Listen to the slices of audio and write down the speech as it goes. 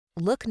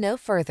Look no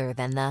further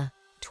than the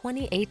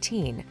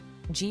 2018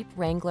 Jeep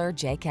Wrangler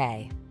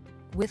JK.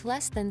 With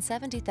less than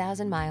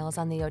 70,000 miles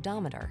on the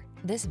odometer,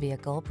 this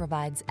vehicle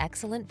provides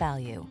excellent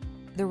value.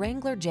 The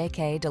Wrangler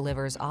JK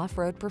delivers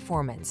off-road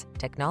performance,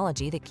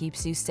 technology that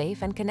keeps you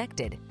safe and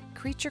connected,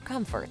 creature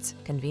comforts,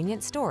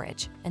 convenient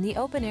storage, and the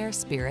open-air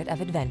spirit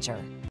of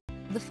adventure.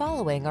 The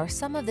following are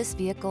some of this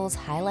vehicle's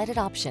highlighted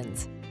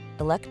options: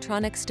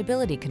 electronic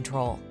stability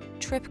control,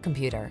 trip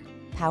computer,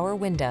 power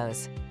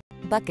windows,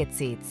 bucket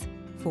seats,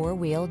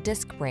 four-wheel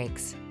disc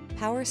brakes,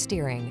 power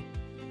steering.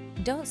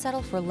 Don't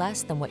settle for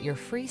less than what your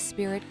free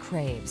spirit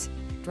craves.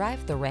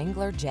 Drive the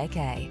Wrangler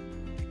JK.